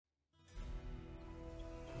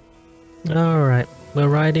Alright, we're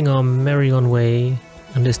riding our merry on way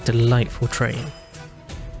on this delightful train.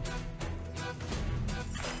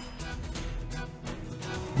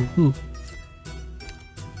 Woohoo.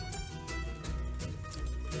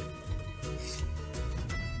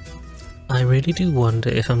 I really do wonder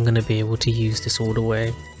if I'm going to be able to use this all the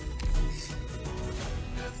way.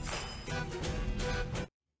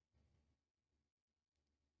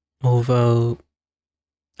 Although,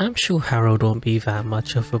 I'm sure Harold won't be that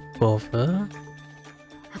much of a bother.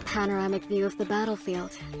 A panoramic view of the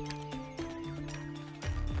battlefield.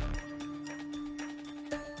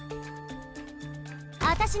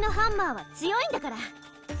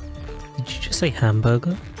 Did you just say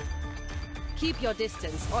hamburger? Keep your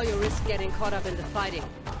distance, or you risk getting caught up in the fighting.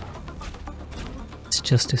 It's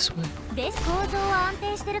just this way.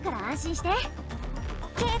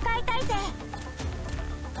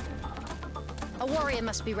 A warrior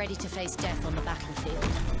must be ready to face death on the battlefield.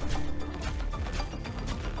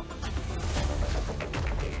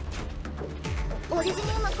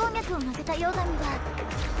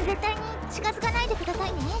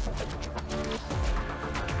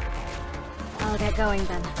 I'll get going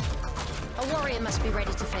then. A warrior must be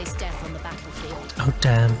ready to face death on the battlefield. Oh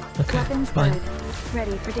damn, okay, Weapons fine. loaded.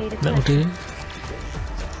 Ready for data That'll do. collection.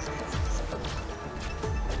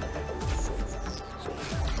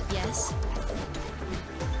 Yes?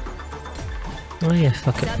 Oh yeah,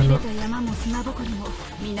 fuck it, why not?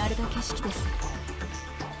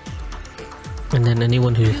 And then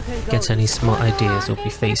anyone who gets any smart ideas will be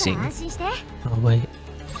facing... Oh wait,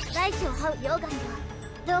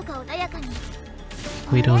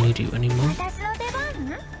 we don't need you anymore.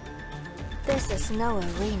 This is no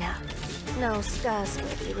arena. No scars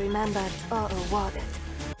will be remembered or awarded.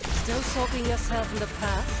 Still soaking yourself in the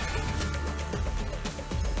past?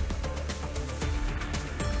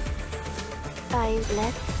 I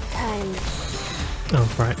let time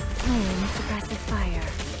Oh right, claim suppressive fire.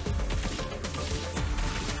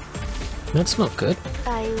 that's not good.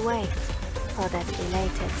 I wait for that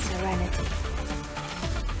belated serenity.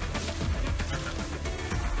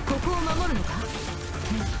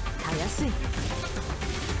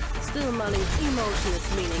 Still mulling, emotion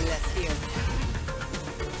is meaningless here.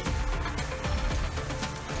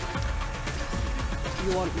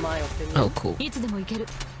 You want my opinion? Oh cool.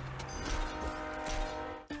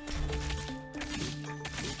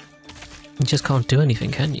 You just can't do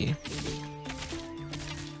anything, can you?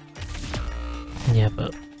 Yeah,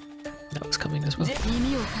 but that was coming as well.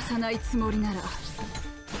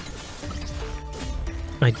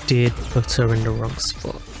 I did put her in the wrong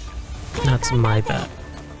spot. That's my bad.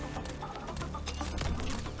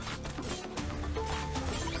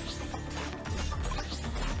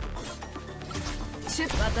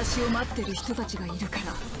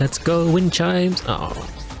 Let's go, wind chimes! Oh.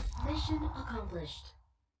 Mission accomplished.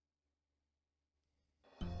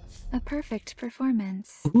 A perfect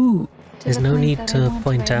performance. Ooh, there's no need to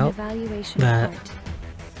point out that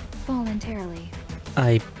voluntarily.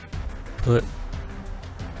 I put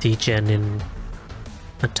D-Gen in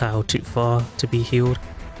a tile too far to be healed.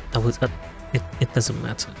 That was it doesn't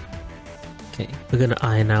matter. Okay, we're gonna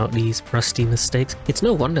iron out these rusty mistakes. It's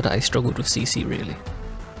no wonder that I struggled with CC really.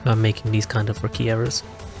 I'm making these kind of rookie errors.